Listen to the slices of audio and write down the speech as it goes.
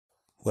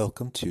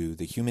Welcome to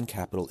the Human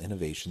Capital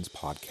Innovations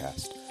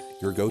Podcast,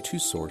 your go-to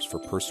source for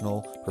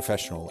personal,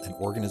 professional, and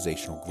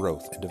organizational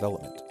growth and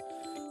development.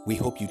 We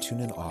hope you tune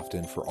in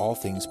often for all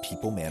things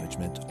people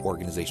management,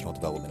 organizational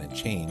development and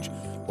change,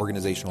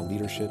 organizational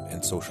leadership,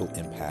 and social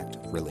impact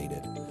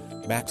related.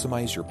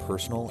 Maximize your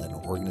personal and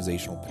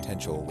organizational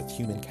potential with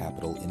Human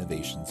Capital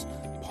Innovations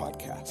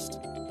Podcast.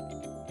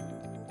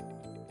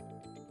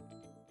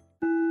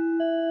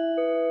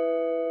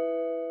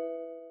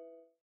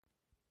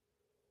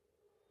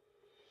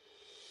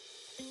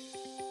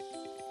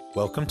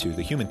 Welcome to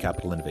the Human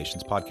Capital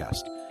Innovations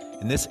Podcast.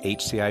 In this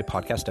HCI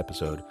podcast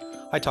episode,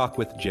 I talk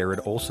with Jared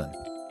Olsen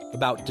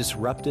about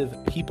disruptive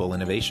people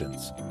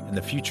innovations and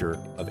the future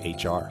of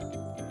HR.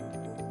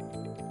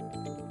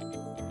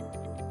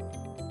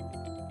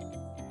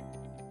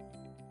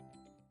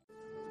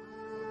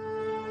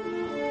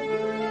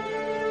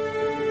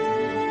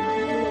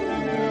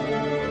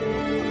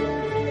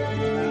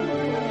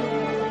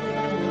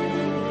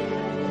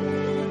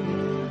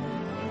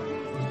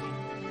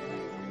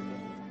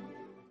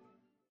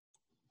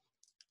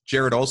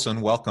 Jared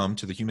Olsen, welcome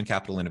to the Human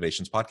Capital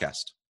Innovations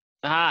Podcast.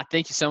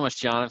 Thank you so much,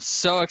 John. I'm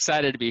so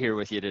excited to be here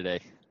with you today.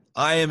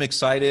 I am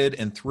excited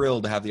and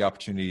thrilled to have the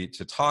opportunity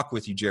to talk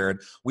with you, Jared.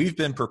 We've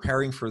been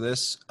preparing for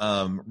this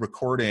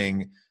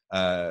recording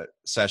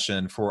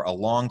session for a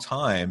long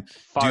time.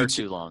 Far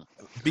too long.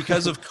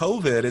 Because of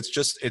COVID,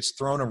 it's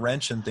thrown a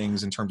wrench in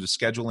things in terms of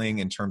scheduling,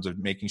 in terms of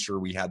making sure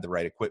we had the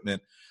right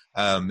equipment.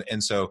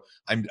 And so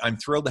I'm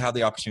thrilled to have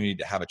the opportunity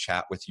to have a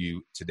chat with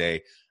you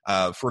today.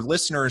 For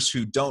listeners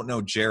who don't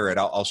know Jared,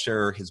 I'll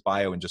share his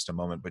bio in just a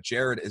moment, but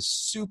Jared is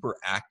super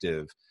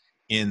active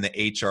in the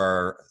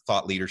HR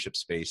thought leadership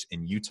space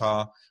in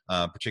Utah,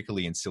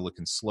 particularly in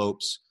Silicon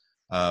Slopes,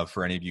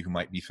 for any of you who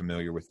might be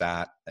familiar with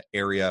that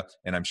area.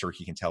 And I'm sure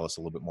he can tell us a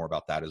little bit more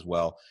about that as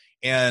well.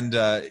 And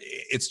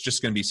it's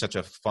just going to be such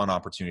a fun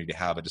opportunity to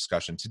have a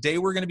discussion. Today,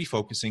 we're going to be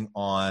focusing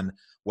on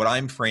what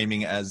I'm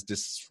framing as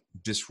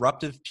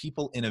disruptive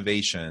people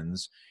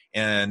innovations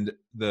and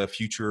the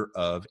future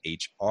of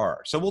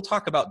HR. So we'll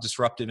talk about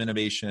disruptive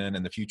innovation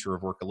and the future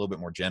of work a little bit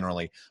more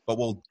generally, but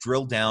we'll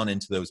drill down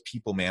into those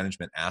people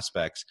management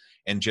aspects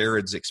and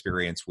Jared's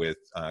experience with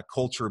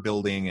culture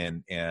building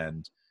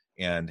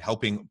and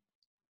helping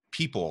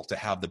people to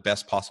have the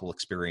best possible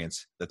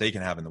experience that they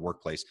can have in the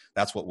workplace.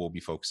 That's what we'll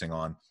be focusing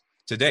on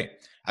today.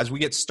 As we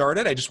get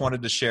started, I just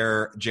wanted to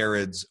share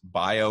Jared's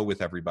bio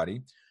with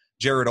everybody.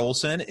 Jared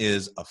Olsen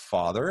is a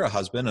father, a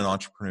husband, an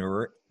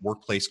entrepreneur,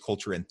 workplace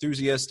culture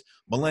enthusiast,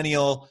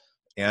 millennial,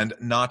 and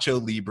Nacho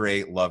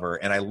Libre lover.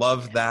 And I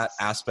love that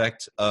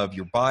aspect of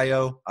your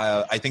bio.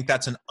 I think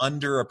that's an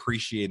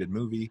underappreciated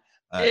movie.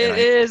 It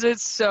is.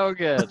 It's so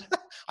good.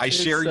 I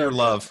share your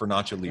love for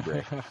Nacho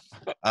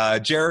Libre.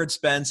 Jared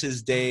spends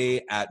his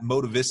day at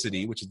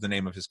Motivicity, which is the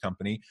name of his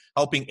company,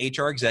 helping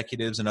HR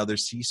executives and other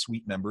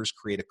C-suite members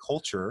create a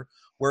culture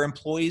where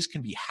employees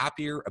can be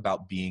happier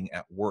about being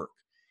at work.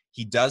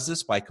 He does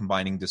this by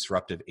combining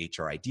disruptive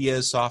HR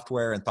ideas,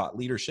 software, and thought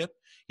leadership.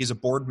 He's a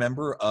board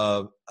member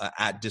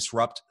at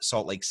Disrupt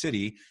Salt Lake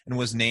City and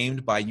was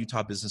named by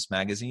Utah Business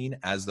Magazine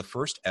as the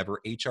first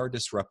ever HR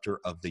Disruptor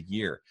of the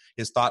Year.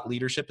 His thought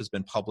leadership has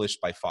been published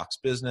by Fox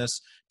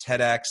Business,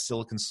 TEDx,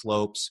 Silicon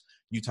Slopes,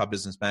 Utah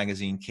Business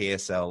Magazine,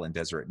 KSL, and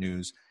Deseret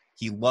News.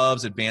 He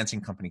loves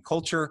advancing company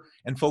culture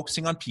and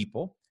focusing on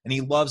people, and he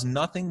loves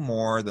nothing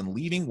more than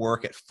leaving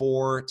work at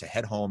 4 to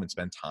head home and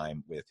spend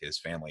time with his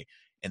family.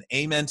 And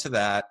amen to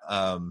that.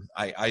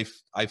 I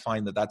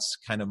find that that's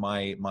kind of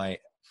my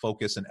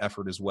focus and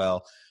effort as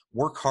well.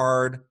 Work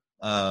hard,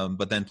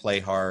 but then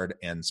play hard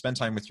and spend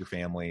time with your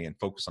family and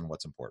focus on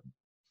what's important.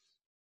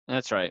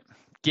 That's right.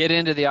 Get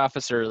into the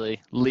office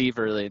early, leave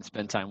early, and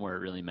spend time where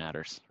it really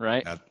matters,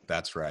 right?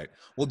 That's right.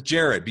 Well,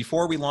 Jared,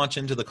 before we launch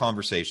into the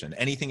conversation,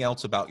 anything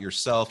else about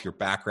yourself, your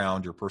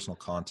background, your personal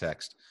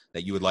context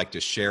that you would like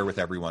to share with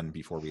everyone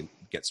before we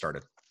get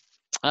started?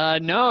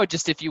 No,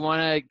 just if you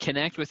want to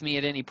connect with me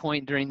at any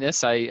point during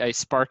this, I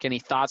spark any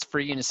thoughts for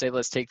you and say,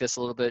 let's take this a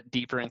little bit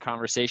deeper in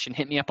conversation.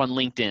 Hit me up on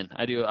LinkedIn.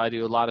 I do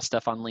a lot of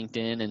stuff on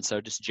LinkedIn. And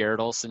so just Jared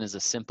Olsen is a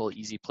simple,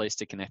 easy place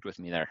to connect with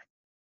me there.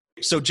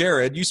 So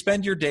Jared, you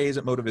spend your days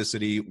at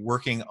Motivicity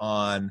working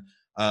on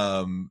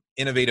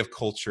innovative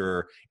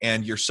culture,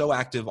 and you're so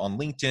active on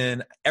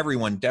LinkedIn.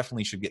 Everyone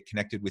definitely should get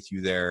connected with you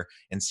there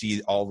and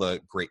see all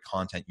the great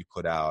content you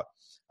put out.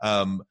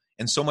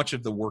 And so much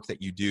of the work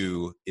that you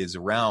do is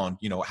around,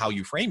 how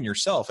you frame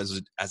yourself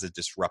as a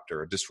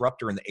disruptor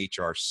in the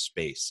HR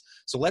space.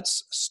 So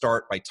let's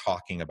start by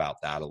talking about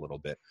that a little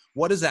bit.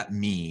 What does that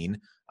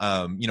mean?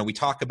 We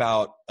talk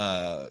about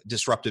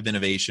disruptive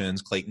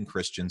innovations, Clayton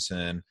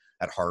Christensen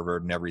at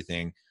Harvard and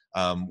everything.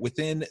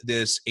 Within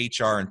this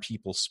HR and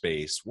people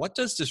space, what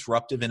does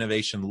disruptive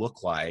innovation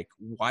look like?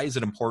 Why is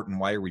it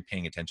important? Why are we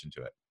paying attention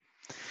to it?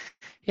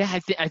 Yeah,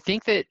 I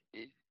think that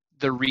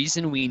the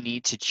reason we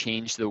need to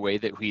change the way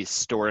that we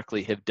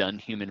historically have done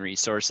human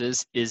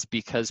resources is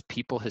because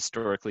people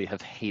historically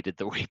have hated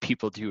the way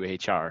people do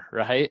HR,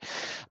 right?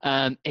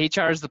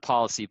 HR is the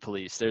policy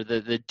police. They're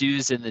the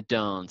do's and the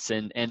don'ts,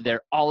 and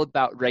they're all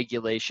about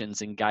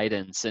regulations and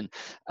guidance. And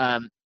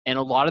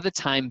a lot of the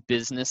time,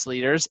 business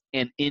leaders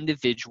and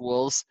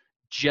individuals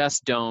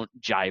just don't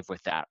jive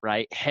with that,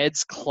 right?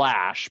 Heads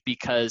clash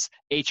because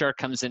HR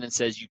comes in and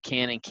says you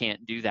can and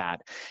can't do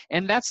that.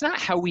 And that's not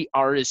how we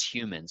are as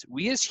humans.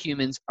 We as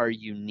humans are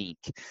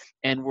unique,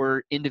 and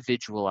we're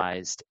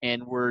individualized,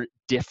 and we're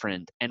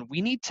different, and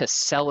we need to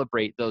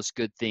celebrate those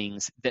good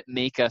things that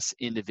make us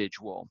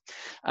individual.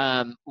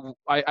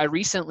 I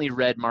recently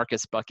read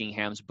Marcus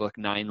Buckingham's book,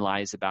 9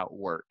 Lies About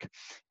Work.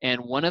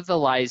 And one of the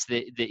lies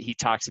that he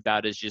talks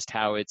about is just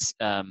how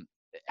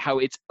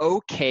it's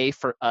okay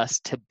for us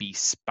to be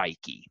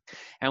spiky.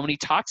 And when he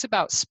talks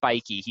about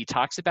spiky, he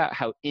talks about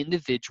how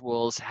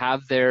individuals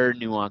have their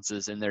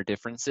nuances and their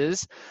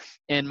differences.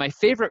 And my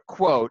favorite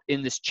quote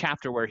in this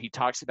chapter where he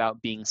talks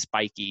about being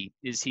spiky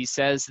is he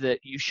says that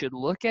you should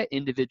look at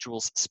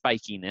individuals'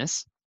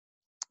 spikiness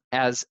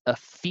as a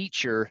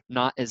feature,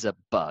 not as a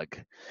bug.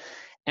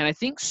 And I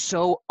think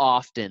so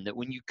often that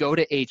when you go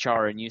to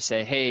HR and you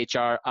say, hey,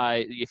 HR,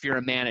 if you're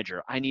a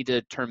manager, I need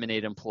to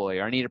terminate an employee,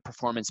 or I need to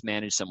performance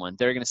manage someone,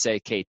 they're going to say,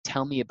 okay,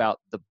 tell me about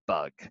the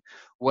bug.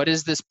 What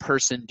is this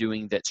person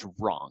doing that's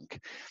wrong?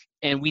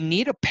 And we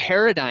need a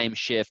paradigm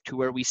shift to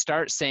where we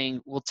start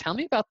saying, well, tell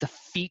me about the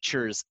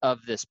features of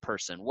this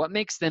person. What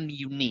makes them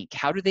unique?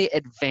 How do they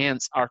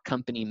advance our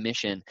company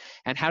mission?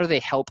 And how do they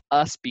help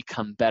us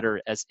become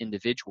better as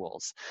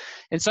individuals?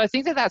 And so I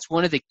think that that's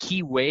one of the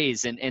key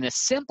ways, and a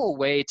simple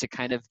way to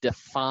kind of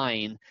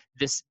define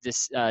this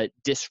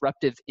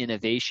disruptive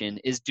innovation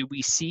is, do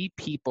we see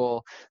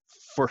people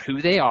for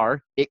who they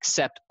are,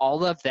 accept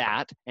all of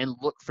that, and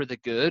look for the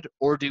good?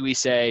 Or do we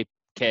say,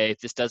 okay,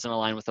 this doesn't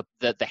align with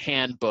the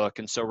handbook,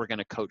 and so we're going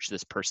to coach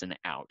this person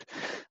out?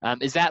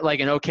 Is that like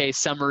an okay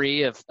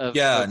summary of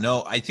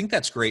No, I think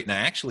that's great. And I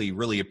actually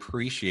really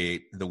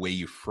appreciate the way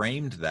you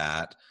framed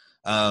that,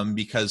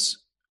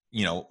 because,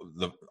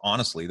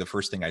 honestly, the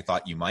first thing I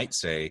thought you might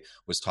say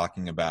was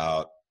talking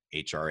about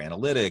HR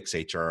analytics,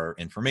 HR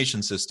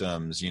information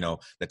systems,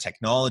 the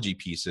technology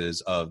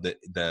pieces of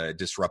the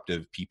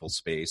disruptive people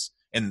space.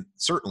 And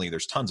certainly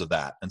there's tons of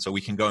that. And so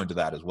we can go into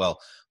that as well.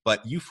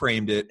 But you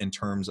framed it in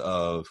terms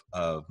of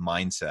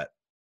mindset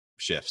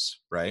shifts,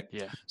 right?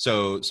 Yeah.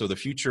 So the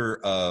future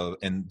of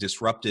and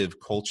disruptive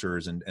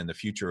cultures and the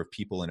future of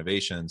people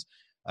innovations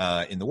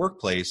in the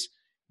workplace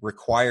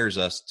requires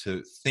us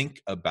to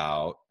think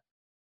about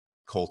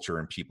culture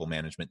and people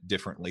management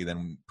differently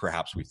than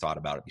perhaps we thought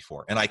about it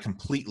before. And I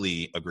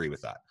completely agree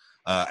with that.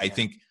 I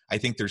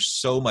think there's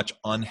so much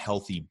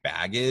unhealthy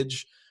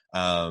baggage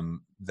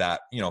that,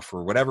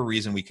 for whatever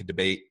reason, we could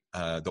debate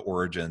the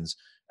origins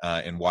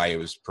and why it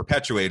was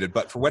perpetuated,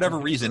 but for whatever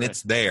reason,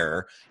 it's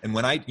there. And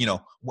when I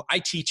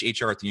teach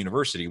HR at the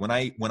university, when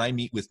I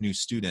meet with new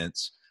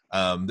students,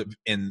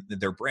 and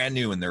they're brand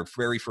new in their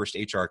very first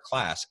HR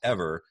class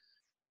ever,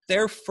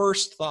 their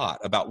first thought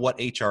about what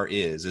HR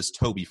is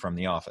Toby from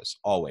The Office,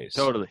 always.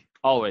 Totally,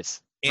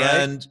 always.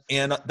 And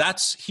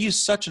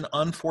he's such an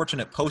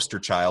unfortunate poster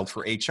child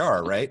for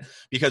HR, right?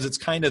 Because it's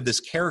kind of this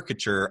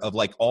caricature of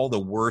like all the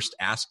worst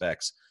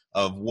aspects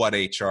of what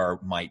HR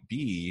might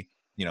be.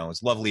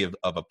 As lovely of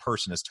a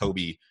person as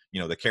Toby,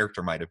 the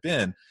character might have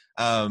been.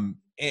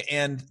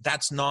 And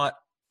that's not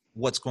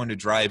what's going to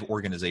drive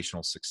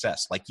organizational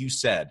success. Like you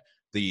said,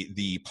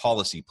 the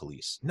policy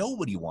police,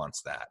 nobody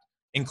wants that,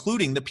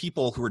 including the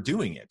people who are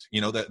doing it,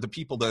 the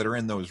people that are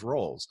in those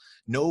roles.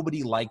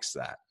 Nobody likes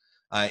that.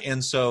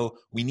 And so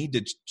we need to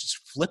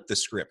just flip the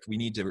script. We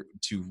need to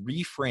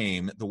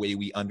reframe the way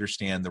we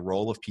understand the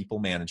role of people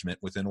management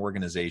within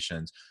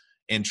organizations.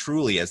 And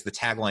truly, as the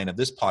tagline of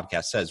this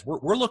podcast says,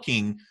 we're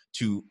looking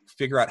to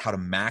figure out how to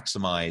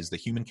maximize the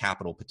human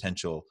capital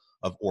potential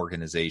of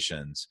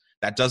organizations.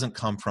 That doesn't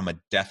come from a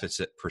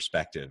deficit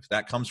perspective.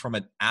 That comes from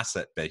an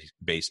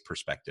asset-based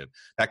perspective.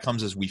 That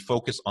comes as we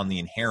focus on the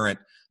inherent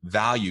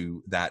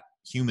value that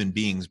human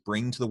beings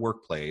bring to the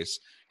workplace,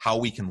 how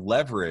we can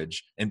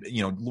leverage and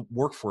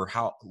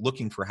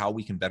looking for how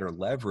we can better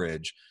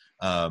leverage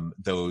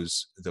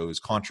those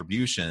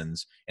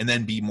contributions, and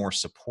then be more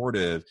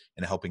supportive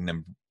in helping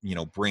them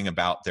bring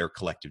about their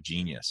collective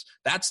genius.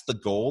 That's the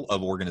goal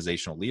of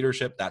organizational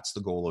leadership. That's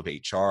the goal of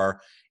HR.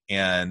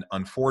 And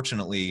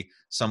unfortunately,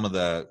 some of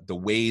the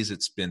ways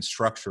it's been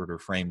structured or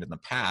framed in the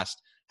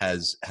past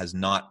has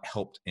not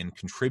helped and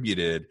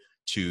contributed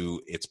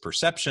to its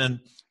perception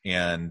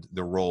and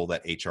the role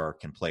that HR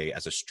can play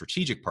as a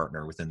strategic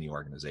partner within the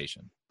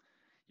organization.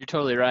 You're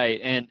totally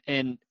right.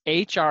 And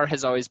HR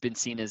has always been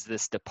seen as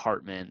this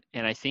department.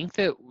 And I think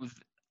that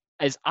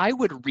as I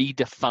would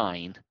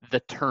redefine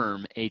the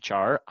term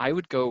HR, I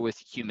would go with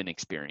human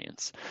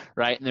experience,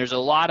 right? And there's a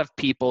lot of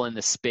people in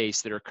the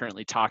space that are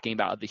currently talking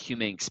about what the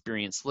human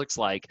experience looks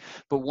like.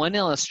 But one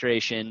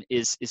illustration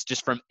is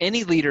just from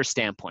any leader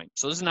standpoint.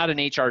 So this is not an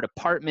HR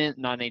department,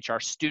 not an HR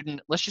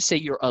student. Let's just say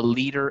you're a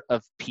leader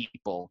of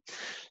people.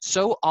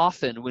 So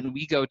often when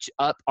we go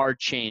up our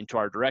chain to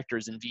our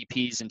directors and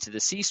VPs into the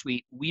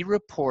C-suite, we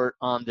report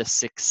on the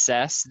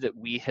success that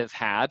we have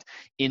had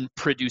in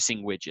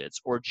producing widgets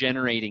or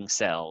generating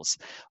sales.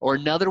 Or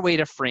another way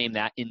to frame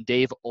that in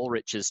Dave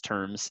Ulrich's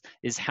terms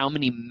is how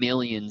many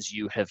millions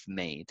you have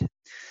made.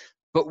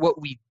 But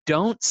what we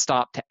don't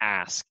stop to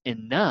ask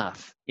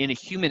enough in a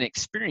human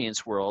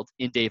experience world,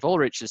 in Dave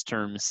Ulrich's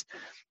terms,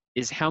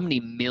 is how many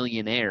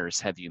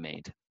millionaires have you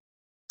made?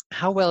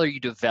 How well are you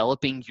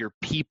developing your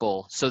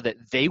people so that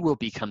they will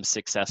become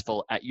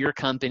successful at your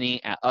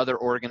company, at other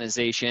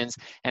organizations,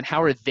 and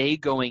how are they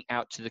going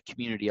out to the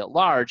community at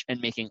large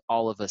and making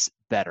all of us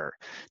better?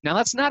 Now,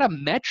 that's not a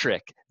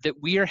metric that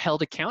we are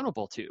held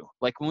accountable to.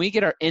 Like when we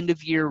get our end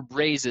of year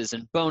raises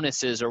and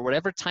bonuses or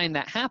whatever time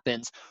that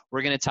happens,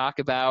 we're going to talk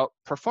about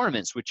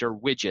performance, which are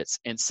widgets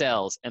and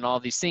sales and all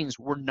these things.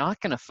 We're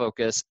not going to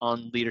focus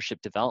on leadership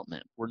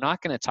development. We're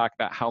not going to talk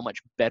about how much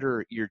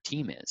better your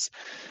team is.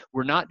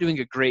 We're not doing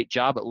a great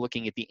job at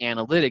looking at the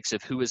analytics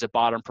of who is a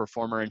bottom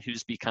performer and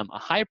who's become a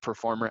high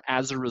performer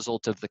as a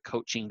result of the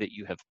coaching that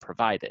you have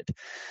provided.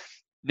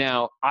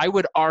 Now, I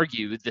would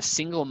argue the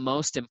single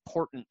most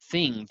important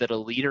thing that a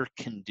leader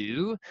can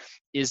do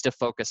is to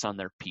focus on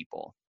their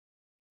people.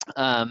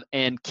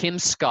 And Kim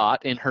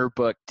Scott, in her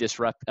book, not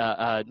Disrupt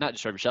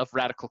Yourself,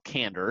 Radical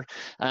Candor,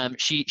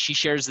 she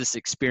shares this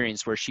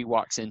experience where she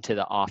walks into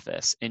the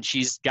office and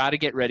she's got to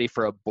get ready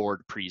for a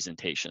board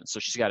presentation. So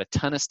she's got a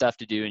ton of stuff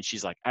to do and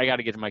she's like, I got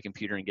to get to my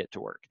computer and get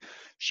to work.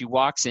 She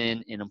walks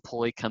in, an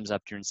employee comes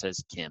up to her and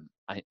says, Kim,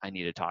 I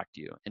need to talk to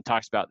you, and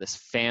talks about this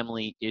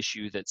family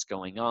issue that's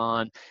going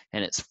on,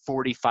 and it's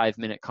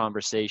 45-minute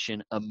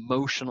conversation,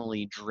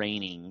 emotionally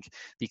draining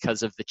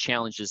because of the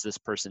challenges this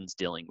person's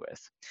dealing with.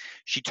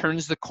 She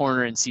turns the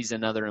corner and sees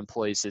another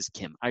employee, says,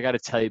 Kim, I got to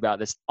tell you about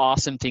this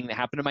awesome thing that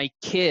happened to my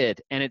kid,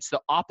 and it's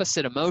the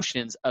opposite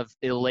emotions of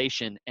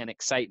elation and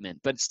excitement,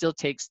 but it still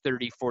takes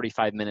 30,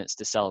 45 minutes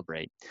to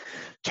celebrate.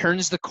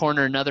 Turns the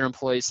corner, another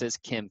employee says,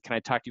 Kim, can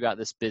I talk to you about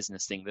this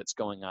business thing that's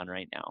going on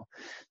right now?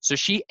 So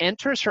she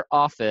enters her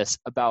office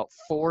about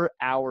 4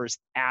 hours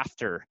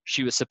after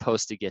she was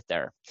supposed to get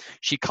there.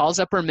 She calls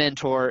up her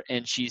mentor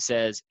and she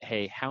says,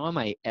 hey, how am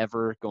I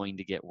ever going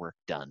to get work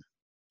done?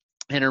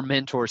 And her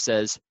mentor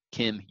says,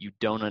 Kim, you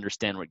don't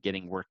understand what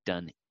getting work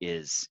done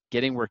is.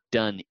 Getting work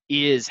done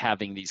is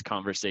having these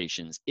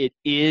conversations. It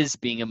is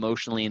being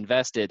emotionally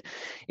invested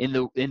in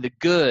the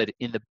good,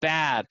 in the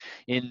bad,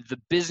 in the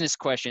business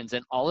questions,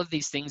 and all of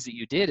these things that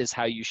you did is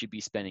how you should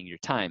be spending your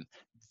time.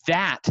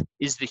 That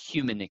is the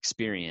human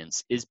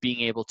experience, is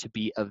being able to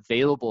be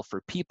available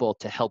for people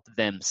to help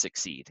them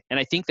succeed. And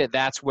I think that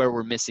that's where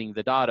we're missing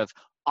the dot of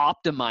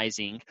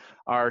optimizing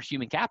our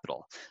human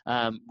capital.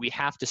 We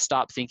have to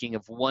stop thinking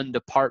of one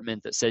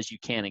department that says you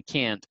can and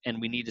can't,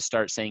 and we need to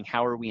start saying,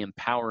 how are we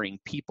empowering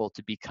people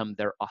to become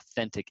their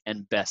authentic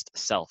and best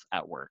self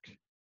at work?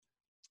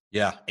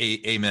 Yeah,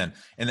 amen.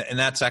 And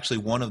that's actually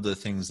one of the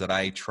things that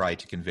I try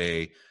to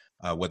convey,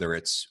 whether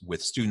it's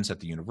with students at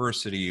the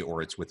university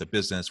or it's with a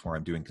business where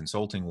I'm doing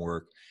consulting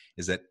work,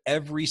 is that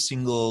every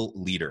single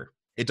leader,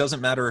 it doesn't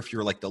matter if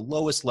you're like the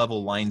lowest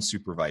level line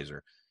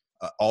supervisor,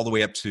 all the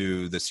way up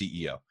to the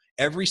CEO.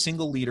 Every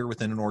single leader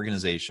within an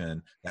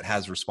organization that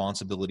has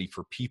responsibility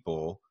for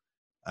people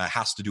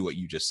has to do what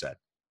you just said,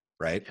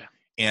 right?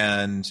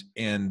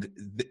 Yeah.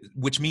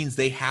 Which means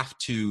they have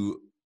to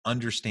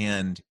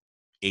understand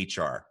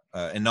HR,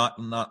 and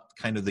not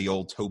kind of the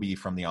old Toby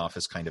from The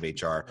Office kind of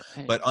HR,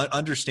 but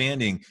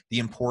understanding the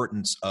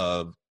importance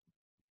of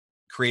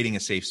creating a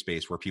safe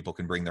space where people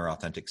can bring their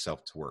authentic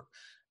self to work,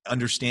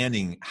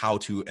 understanding how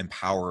to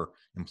empower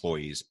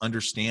employees,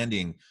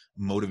 understanding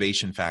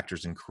motivation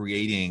factors, and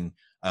creating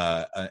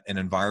an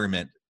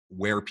environment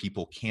where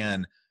people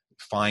can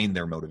find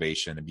their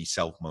motivation and be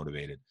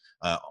self-motivated,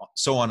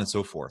 so on and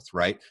so forth,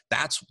 right?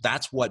 That's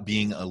what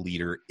being a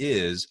leader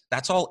is.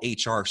 That's all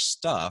HR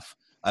stuff,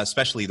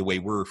 especially the way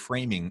we're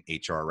framing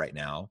HR right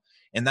now.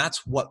 And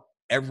that's what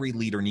every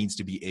leader needs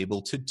to be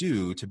able to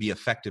do to be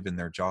effective in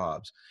their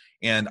jobs.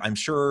 And I'm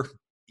sure,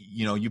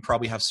 you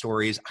probably have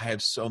stories. I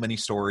have so many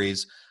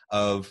stories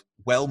of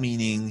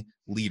well-meaning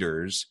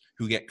leaders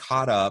who get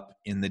caught up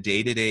in the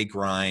day-to-day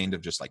grind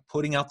of just like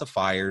putting out the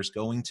fires,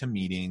 going to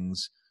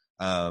meetings,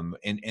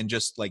 and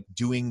just like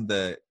doing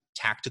the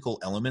tactical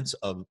elements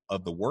of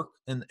the work.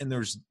 And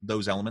there's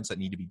those elements that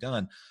need to be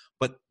done,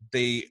 but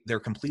they're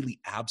completely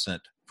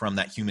absent from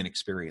that human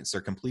experience. They're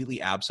completely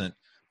absent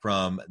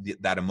from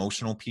that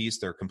emotional piece.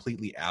 They're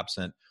completely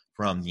absent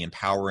from the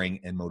empowering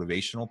and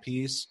motivational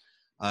piece.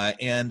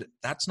 And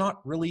that's not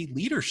really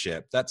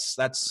leadership.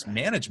 That's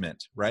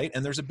management, right?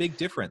 And there's a big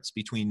difference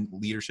between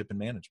leadership and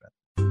management.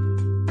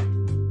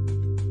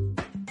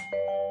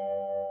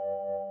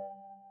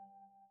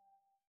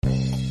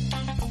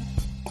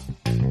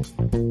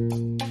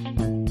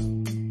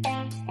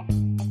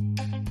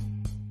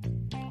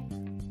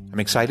 I'm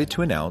excited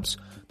to announce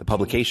the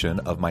publication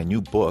of my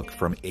new book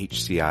from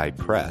HCI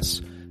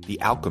Press, The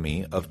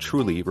Alchemy of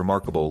Truly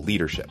Remarkable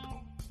Leadership: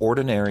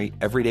 Ordinary,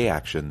 Everyday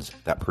Actions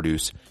that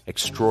Produce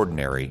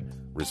Extraordinary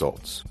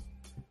Results.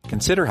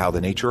 Consider how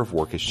the nature of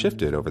work has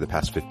shifted over the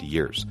past 50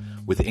 years.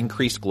 With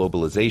increased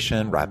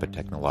globalization, rapid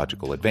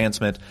technological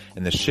advancement,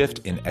 and the shift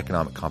in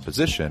economic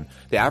composition,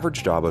 the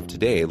average job of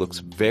today looks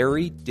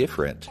very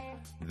different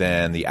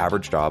than the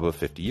average job of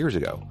 50 years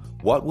ago.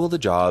 What will the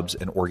jobs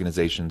and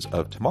organizations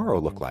of tomorrow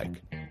look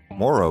like?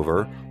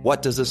 Moreover,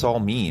 what does this all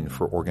mean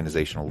for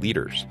organizational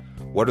leaders?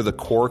 What are the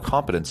core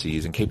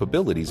competencies and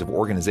capabilities of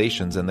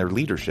organizations and their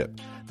leadership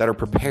that are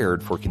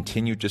prepared for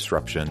continued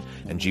disruption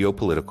and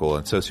geopolitical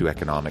and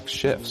socioeconomic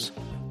shifts?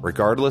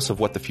 Regardless of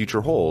what the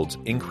future holds,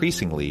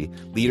 increasingly,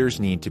 leaders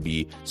need to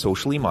be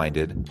socially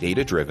minded,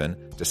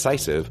 data-driven,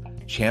 decisive,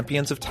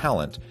 champions of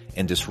talent,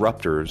 and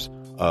disruptors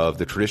of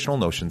the traditional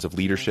notions of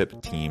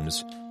leadership,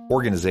 teams,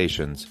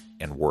 organizations,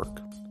 and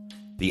work.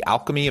 The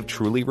Alchemy of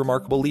Truly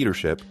Remarkable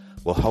Leadership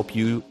will help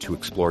you to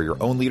explore your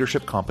own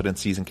leadership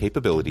competencies and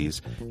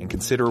capabilities and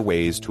consider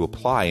ways to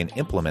apply and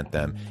implement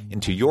them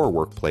into your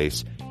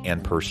workplace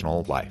and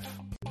personal life.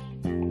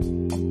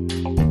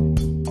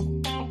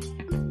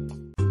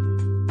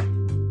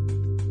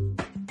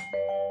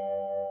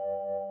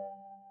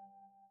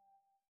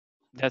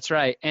 That's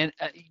right. And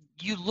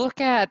you look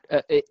at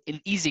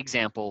an easy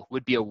example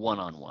would be a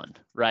one-on-one,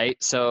 right?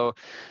 So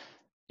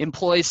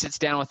employee sits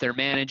down with their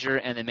manager,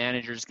 and the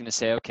manager is going to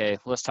say, okay,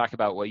 let's talk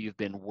about what you've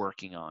been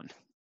working on.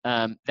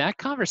 That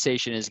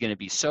conversation is going to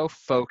be so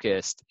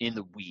focused in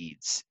the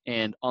weeds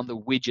and on the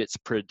widgets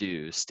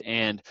produced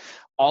and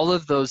all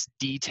of those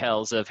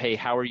details of, hey,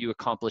 how are you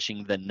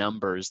accomplishing the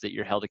numbers that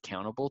you're held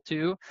accountable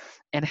to?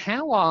 And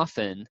how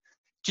often,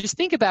 just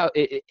think about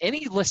it,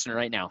 any listener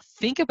right now,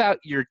 think about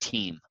your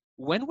team.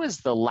 When was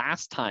the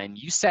last time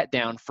you sat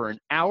down for an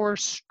hour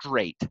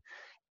straight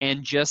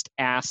and just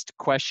asked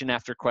question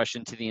after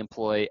question to the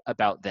employee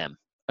about them,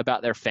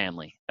 about their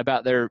family,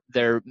 about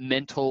their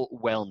mental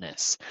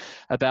wellness,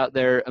 about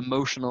their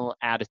emotional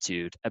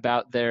attitude,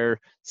 about their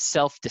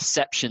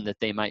self-deception that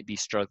they might be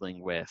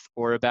struggling with,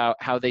 or about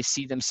how they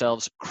see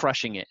themselves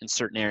crushing it in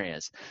certain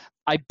areas?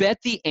 I bet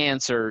the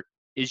answer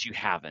is you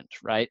haven't,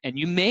 right? And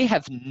you may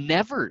have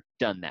never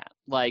done that.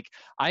 Like,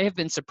 I have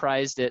been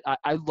surprised at,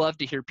 I love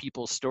to hear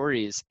people's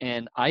stories,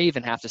 and I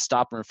even have to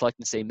stop and reflect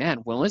and say, man,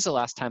 when was the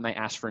last time I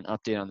asked for an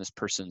update on this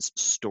person's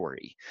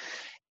story?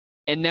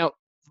 And now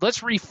let's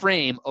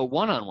reframe a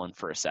one-on-one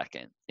for a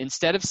second.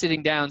 Instead of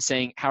sitting down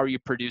saying, how are you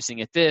producing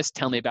at this?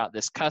 Tell me about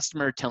this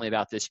customer. Tell me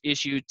about this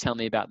issue. Tell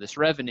me about this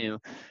revenue.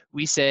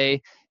 We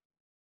say,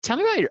 tell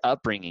me about your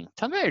upbringing.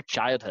 Tell me about your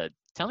childhood.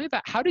 Tell me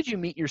about, how did you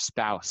meet your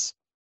spouse?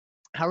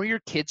 How are your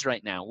kids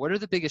right now? What are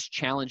the biggest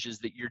challenges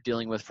that you're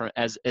dealing with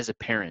as a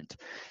parent?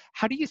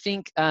 How do you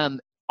think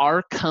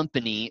our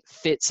company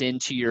fits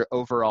into your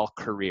overall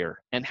career?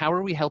 And how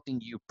are we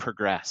helping you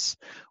progress?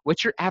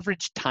 What's your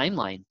average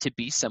timeline to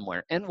be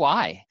somewhere, and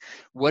why?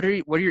 What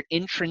are your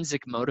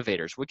intrinsic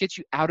motivators? What gets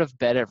you out of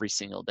bed every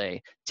single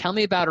day? Tell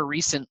me about a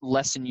recent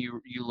lesson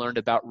you learned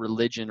about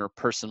religion or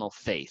personal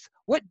faith.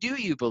 What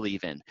do you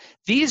believe in?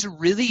 These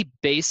really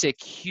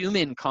basic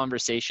human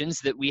conversations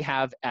that we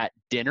have at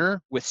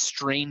dinner with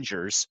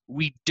strangers,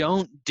 we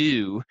don't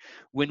do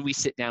when we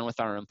sit down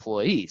with our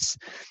employees.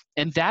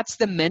 And that's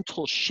the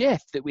mental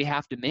shift that we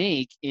have to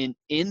make in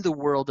the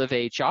world of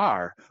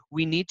HR.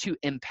 We need to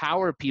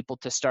empower people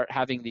to start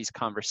having these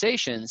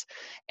conversations.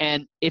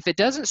 And if it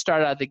doesn't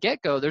start out of the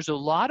get-go, there's a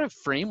lot of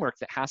framework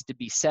that has to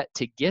be set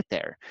to get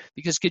there.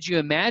 Because could you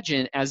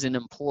imagine as an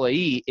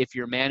employee, if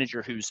your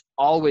manager, who's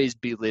always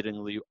belittling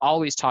you,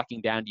 always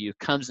talking down to you,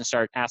 comes and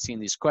starts asking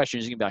these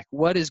questions, you're gonna be like,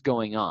 what is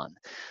going on?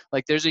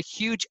 Like, there's a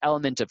huge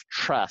element of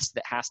trust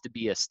that has to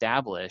be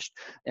established.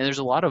 And there's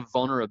a lot of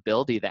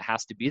vulnerability that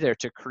has to be there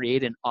to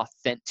create an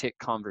authentic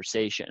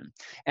conversation.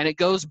 And it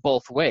goes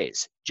both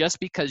ways. Just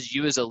because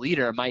you as a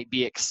leader might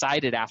be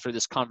excited after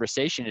this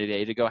conversation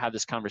today to go have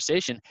this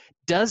conversation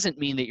doesn't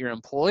mean that your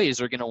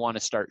employees are going to want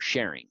to start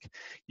sharing.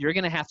 You're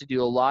going to have to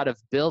do a lot of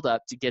build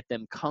up to get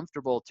them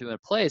comfortable to a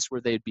place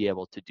where they'd be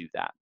able to do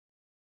that.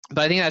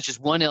 But I think that's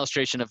just one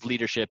illustration of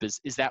leadership is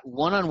that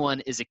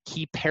one-on-one is a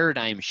key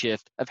paradigm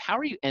shift of how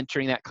are you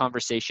entering that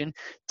conversation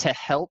to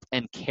help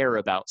and care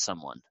about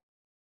someone.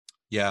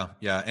 Yeah.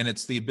 And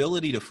it's the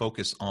ability to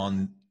focus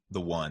on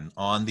the one,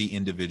 on the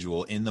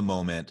individual in the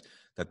moment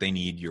that they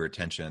need your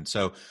attention.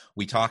 So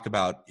we talk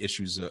about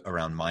issues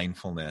around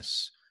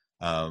mindfulness,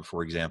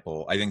 for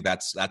example. I think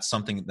that's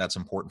something that's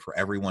important for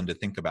everyone to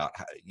think about.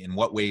 In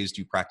what ways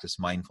do you practice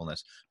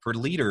mindfulness? For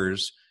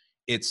leaders,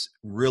 it's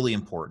really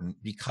important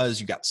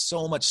because you got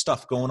so much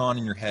stuff going on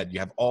in your head. You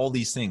have all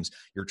these things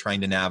you're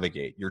trying to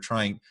navigate. You're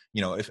trying,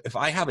 if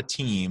I have a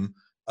team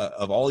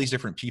of all these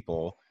different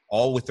people,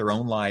 all with their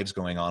own lives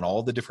going on,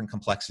 all the different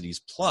complexities,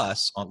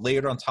 plus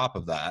layered on top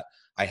of that,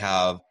 I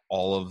have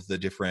all of the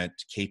different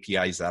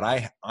KPIs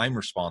that I'm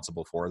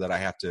responsible for that I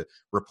have to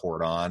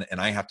report on,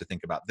 and I have to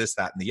think about this,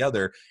 that, and the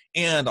other.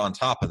 And on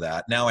top of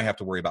that, now I have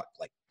to worry about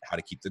like how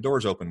to keep the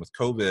doors open with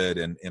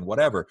COVID and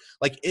whatever.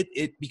 Like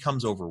it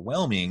becomes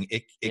overwhelming.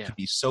 It Yeah. could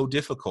be so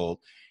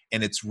difficult,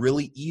 and it's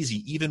really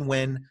easy, even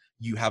when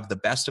you have the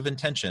best of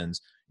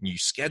intentions, you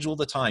schedule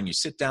the time, you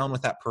sit down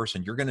with that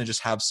person, you're going to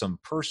just have some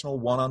personal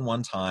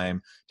one-on-one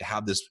time to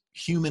have this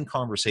human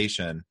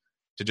conversation,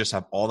 to just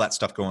have all that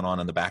stuff going on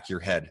in the back of your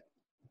head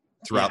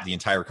throughout Yeah. the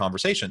entire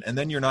conversation. And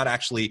then you're not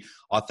actually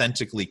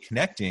authentically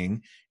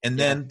connecting. And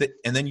Yeah.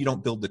 then you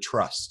don't build the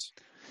trust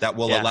that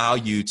will Yeah. allow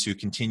you to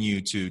continue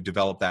to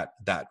develop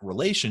that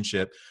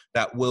relationship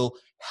that will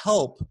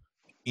help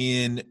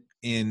in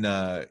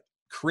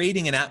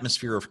creating an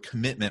atmosphere of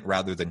commitment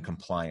rather than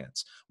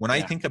compliance. When I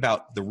Yeah. think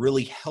about the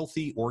really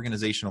healthy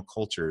organizational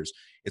cultures,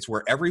 it's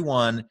where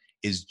everyone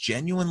is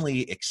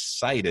genuinely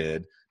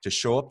excited to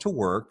show up to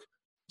work,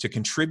 to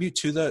contribute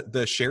to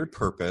the shared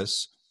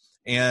purpose,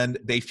 and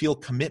they feel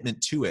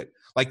commitment to it.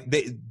 Like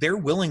they're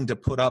willing to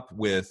put up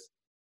with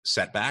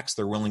setbacks,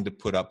 they're willing to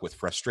put up with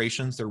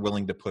frustrations, they're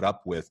willing to put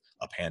up with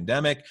a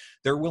pandemic,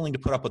 they're willing to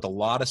put up with a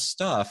lot of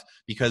stuff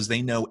because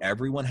they know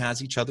everyone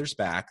has each other's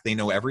back, they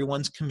know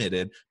everyone's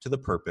committed to the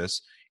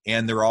purpose,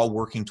 and they're all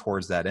working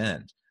towards that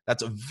end.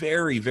 That's a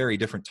very, very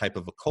different type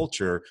of a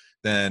culture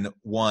than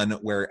one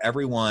where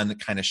everyone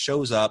kind of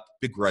shows up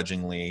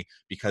begrudgingly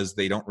because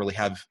they don't really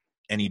have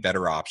any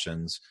better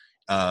options.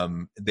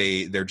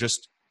 They're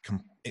just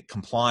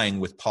complying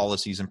with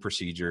policies and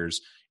procedures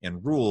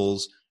and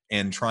rules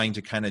and trying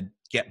to kind of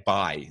get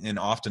by. And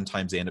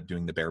oftentimes they end up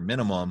doing the bare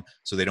minimum.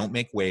 So they don't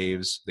make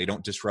waves. They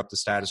don't disrupt the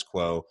status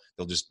quo.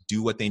 They'll just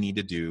do what they need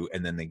to do,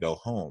 and then they go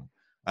home.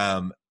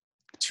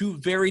 Two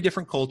very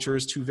different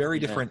cultures, two very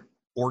different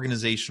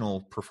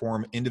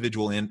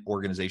individual and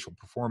organizational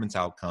performance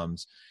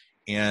outcomes.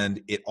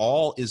 And it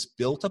all is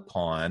built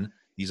upon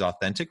these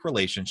authentic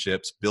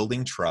relationships,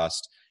 building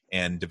trust,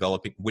 and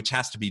developing, which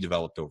has to be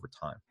developed over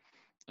time.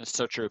 That's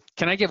so true.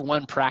 Can I give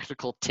one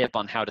practical tip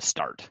on how to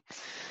start?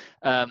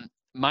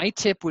 My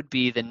tip would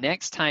be the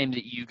next time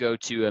that you go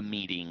to a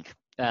meeting,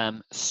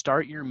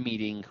 start your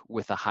meeting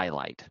with a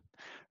highlight,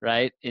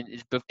 right?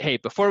 Hey,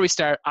 before we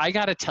start, I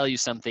got to tell you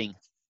something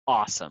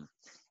awesome.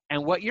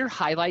 And what your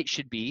highlight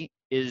should be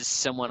is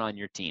someone on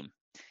your team.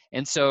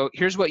 And so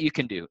here's what you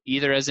can do.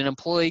 Either as an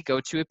employee, go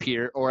to a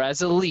peer, or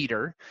as a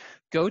leader,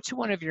 go to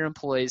one of your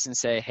employees and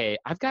say, hey,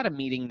 I've got a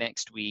meeting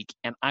next week,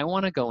 and I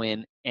want to go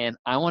in and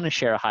I want to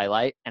share a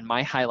highlight, and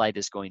my highlight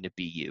is going to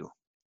be you,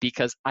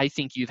 because I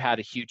think you've had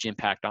a huge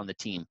impact on the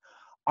team.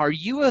 Are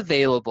you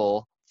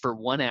available for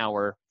 1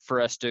 hour for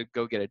us to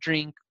go get a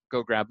drink,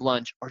 go grab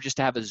lunch, or just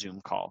to have a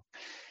Zoom call?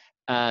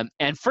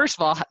 And first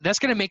of all, that's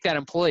going to make that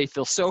employee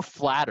feel so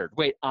flattered.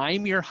 Wait,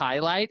 I'm your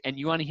highlight and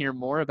you want to hear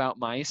more about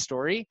my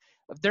story?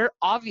 They're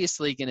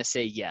obviously going to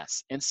say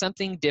yes, and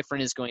something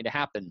different is going to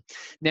happen.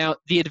 Now,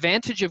 the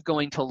advantage of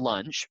going to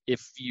lunch,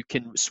 if you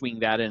can swing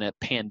that in a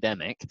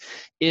pandemic,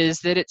 is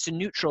that it's a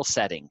neutral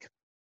setting.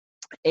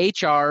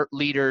 HR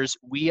leaders,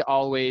 we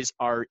always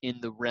are in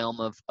the realm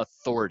of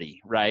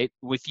authority, right?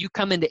 If you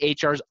come into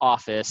HR's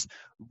office,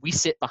 we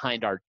sit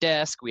behind our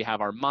desk, we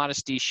have our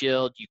modesty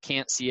shield, you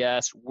can't see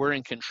us, we're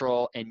in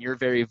control, and you're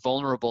very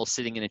vulnerable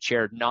sitting in a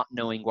chair not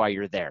knowing why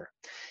you're there.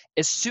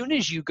 As soon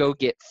as you go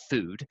get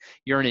food,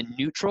 you're in a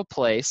neutral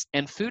place,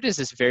 and food is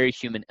this very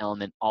human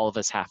element all of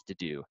us have to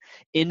do.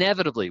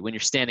 Inevitably, when you're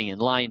standing in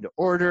line to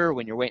order,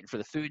 when you're waiting for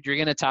the food, you're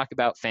going to talk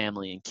about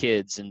family and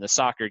kids and the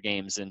soccer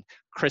games and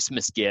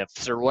Christmas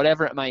gifts or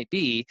whatever it might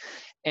be.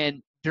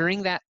 And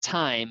during that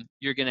time,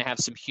 you're going to have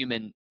some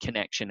human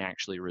connection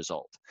actually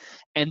result.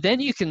 And then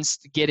you can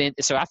get in.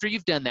 So after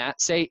you've done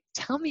that, say,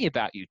 tell me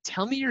about you.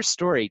 Tell me your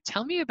story.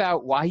 Tell me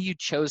about why you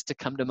chose to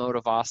come to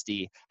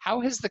Motivasti.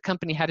 How has the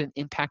company had an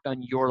impact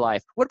on your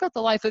life? What about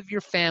the life of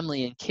your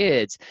family and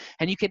kids?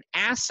 And you can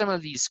ask some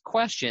of these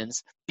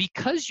questions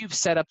because you've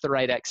set up the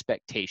right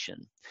expectation.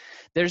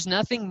 There's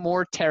nothing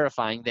more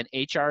terrifying than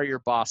HR or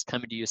your boss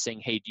coming to you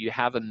saying, hey, do you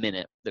have a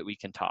minute that we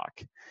can talk?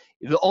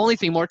 The only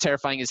thing more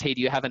terrifying is, hey,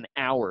 do you have an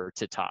hour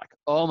to talk?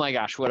 Oh my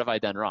gosh, what have I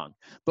done wrong?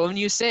 But when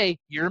you say,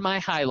 you're my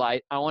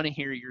highlight, I want to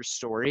hear your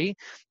story,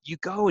 you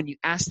go and you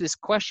ask this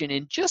question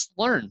and just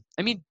learn.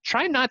 I mean,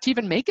 try not to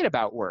even make it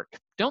about work.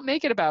 Don't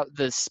make it about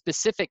the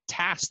specific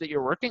tasks that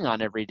you're working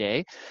on every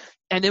day.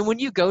 And then when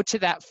you go to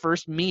that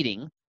first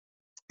meeting,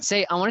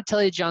 say, I want to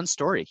tell you John's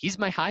story. He's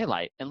my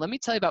highlight. And let me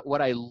tell you about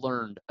what I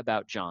learned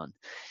about John.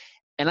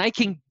 And I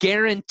can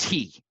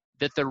guarantee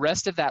that the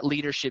rest of that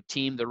leadership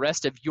team, the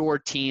rest of your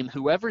team,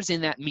 whoever's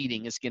in that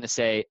meeting is going to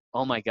say,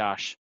 oh my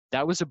gosh,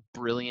 that was a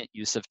brilliant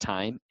use of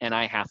time, and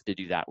I have to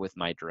do that with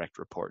my direct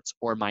reports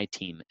or my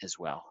team as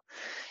well.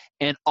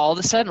 And all of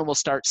a sudden, we'll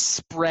start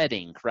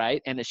spreading,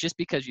 right? And it's just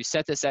because you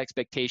set this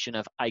expectation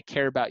of, I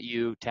care about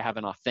you, to have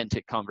an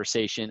authentic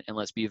conversation, and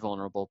let's be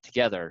vulnerable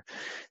together.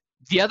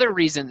 The other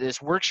reason this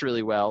works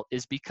really well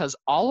is because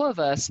all of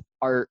us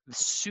are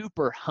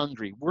super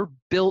hungry. We're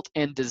built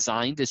and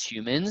designed as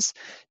humans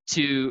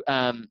to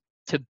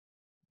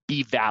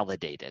be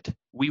validated.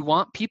 We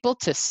want people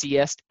to see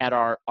us at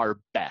our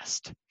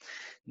best.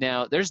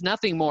 Now, there's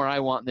nothing more I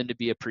want than to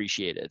be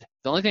appreciated.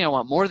 The only thing I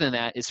want more than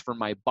that is for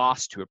my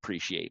boss to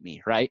appreciate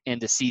me, right?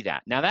 And to see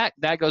that. Now,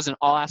 that goes in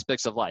all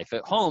aspects of life.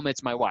 At home,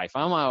 it's my wife.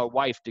 I want my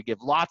wife to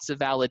give lots of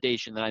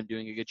validation that I'm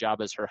doing a good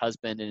job as her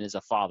husband and as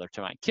a father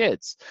to my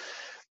kids.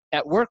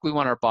 At work, we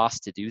want our boss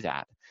to do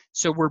that.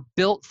 So we're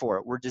built for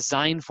it. We're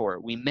designed for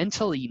it. We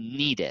mentally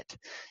need it.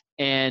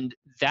 And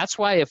that's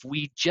why if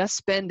we just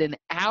spend an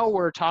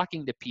hour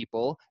talking to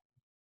people,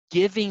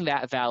 giving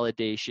that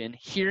validation,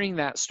 hearing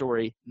that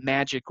story,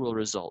 magic will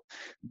result.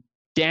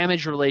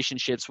 Damaged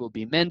relationships will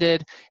be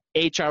mended.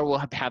 HR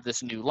will have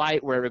this new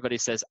light where everybody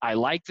says, I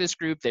like this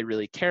group. They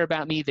really care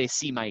about me. They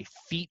see my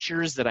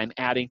features that I'm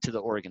adding to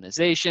the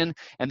organization,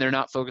 and they're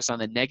not focused on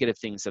the negative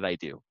things that I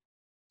do.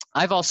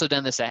 I've also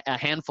done this a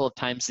handful of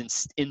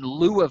times in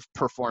lieu of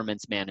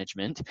performance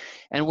management.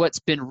 And what's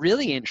been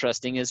really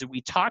interesting is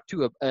we talk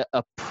to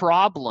a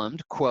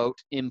problemed, quote,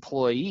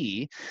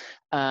 employee.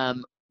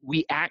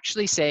 We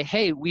actually say,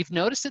 hey, we've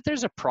noticed that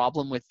there's a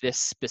problem with this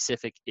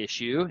specific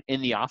issue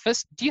in the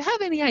office. Do you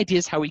have any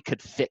ideas how we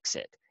could fix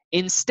it?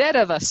 Instead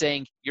of us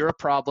saying, you're a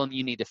problem,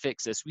 you need to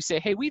fix this, we say,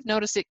 hey, we've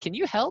noticed it. Can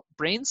you help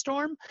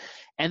brainstorm?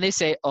 And they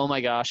say, oh my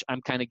gosh,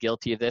 I'm kind of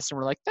guilty of this. And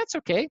we're like, that's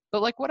okay.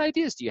 But like, what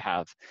ideas do you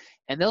have?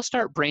 And they'll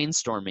start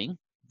brainstorming.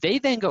 They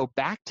then go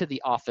back to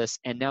the office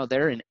and now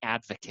they're an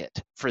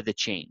advocate for the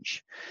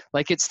change.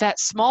 Like, it's that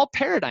small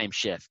paradigm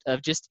shift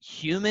of just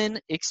human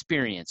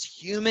experience,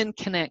 human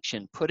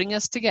connection, putting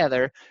us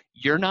together.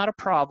 You're not a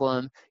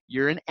problem.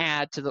 You're an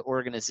add to the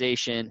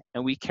organization,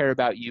 and we care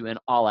about you in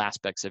all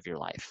aspects of your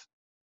life.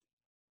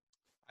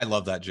 I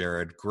love that,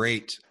 Jared.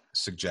 Great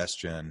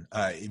suggestion.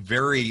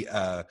 Very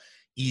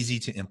easy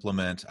to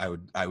implement. I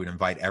would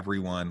invite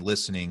everyone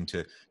listening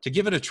to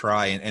give it a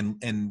try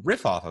and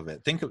riff off of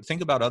it.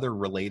 Think about other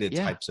related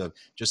types of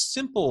just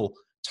simple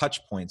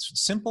touch points,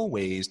 simple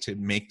ways to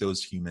make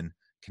those human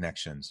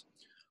connections.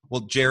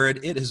 Well,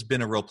 Jared, it has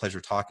been a real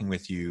pleasure talking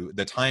with you.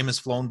 The time has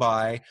flown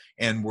by,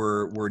 and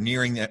we're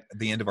nearing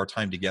the end of our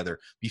time together.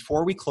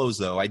 Before we close,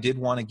 though, I did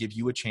want to give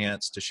you a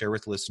chance to share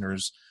with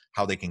listeners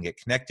how they can get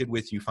connected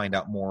with you, find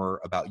out more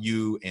about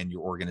you and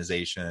your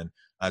organization,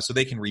 so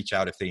they can reach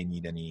out if they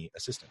need any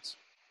assistance.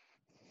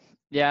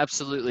 Yeah,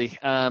 absolutely.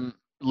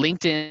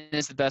 LinkedIn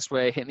is the best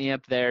way. Hit me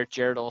up there,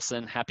 Jared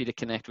Olsen. Happy to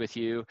connect with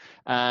you.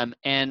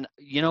 And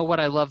you know what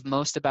I love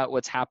most about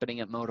what's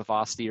happening at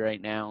Motivosity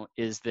right now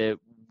is that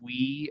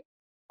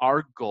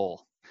our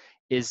goal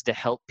is to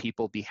help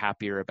people be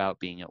happier about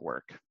being at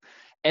work.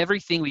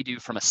 Everything we do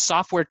from a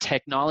software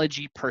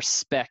technology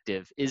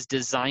perspective is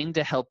designed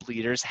to help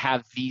leaders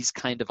have these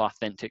kind of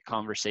authentic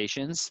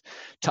conversations,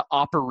 to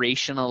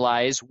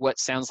operationalize what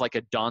sounds like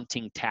a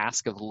daunting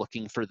task of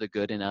looking for the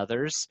good in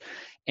others,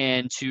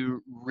 and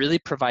to really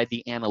provide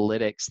the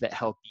analytics that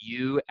help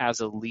you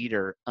as a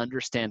leader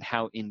understand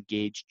how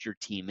engaged your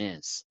team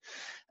is.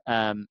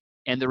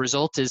 And the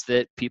result is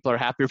that people are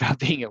happier about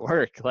being at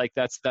work. Like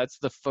that's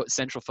the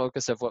central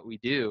focus of what we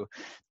do.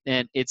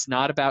 And it's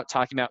not about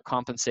talking about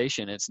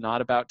compensation. It's not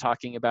about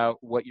talking about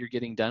what you're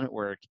getting done at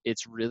work.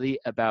 It's really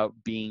about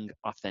being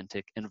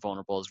authentic and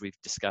vulnerable, as we've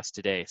discussed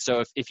today.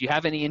 So if you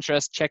have any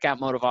interest, check out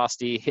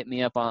Motivosity, hit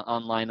me up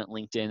online at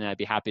LinkedIn, and I'd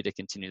be happy to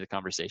continue the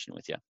conversation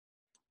with you.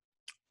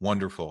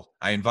 Wonderful.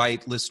 I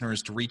invite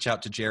listeners to reach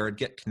out to Jared,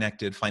 get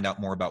connected, find out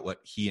more about what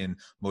he and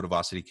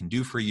Motivosity can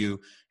do for you.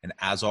 And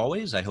as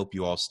always, I hope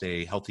you all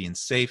stay healthy and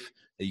safe,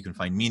 that you can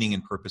find meaning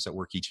and purpose at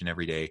work each and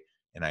every day.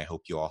 And I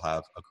hope you all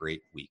have a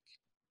great week.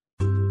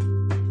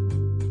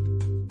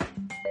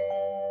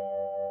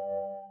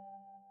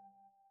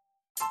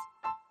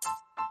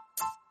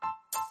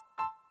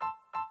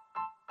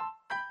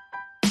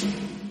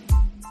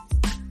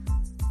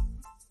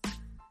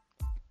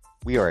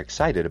 We are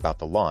excited about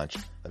the launch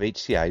of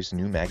HCI's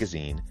new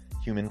magazine,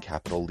 Human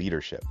Capital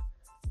Leadership.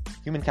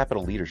 Human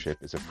Capital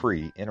Leadership is a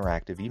free,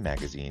 interactive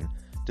e-magazine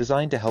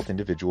designed to help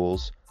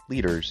individuals,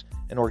 leaders,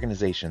 and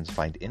organizations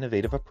find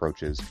innovative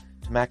approaches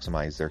to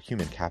maximize their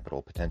human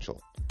capital potential.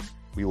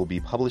 We will be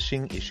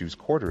publishing issues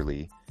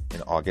quarterly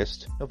in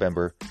August,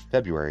 November,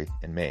 February,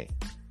 and May.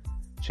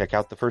 Check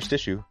out the first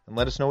issue and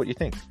let us know what you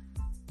think.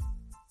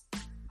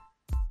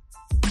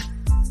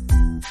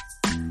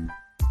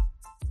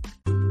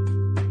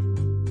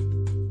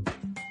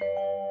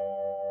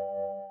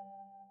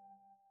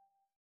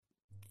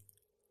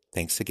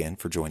 Thanks again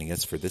for joining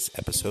us for this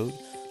episode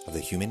of the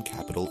Human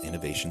Capital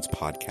Innovations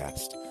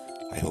Podcast.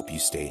 I hope you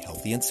stay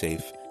healthy and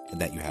safe and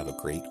that you have a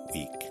great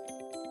week.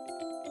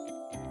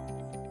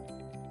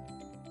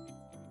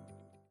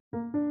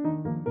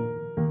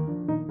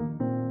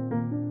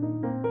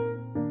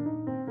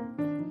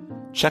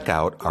 Check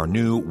out our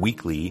new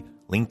weekly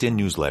LinkedIn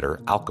newsletter,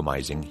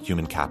 Alchemizing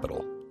Human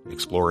Capital,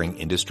 exploring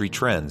industry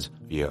trends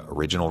via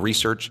original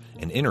research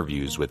and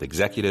interviews with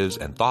executives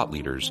and thought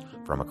leaders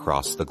from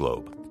across the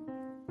globe.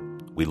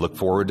 We look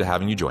forward to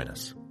having you join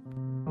us.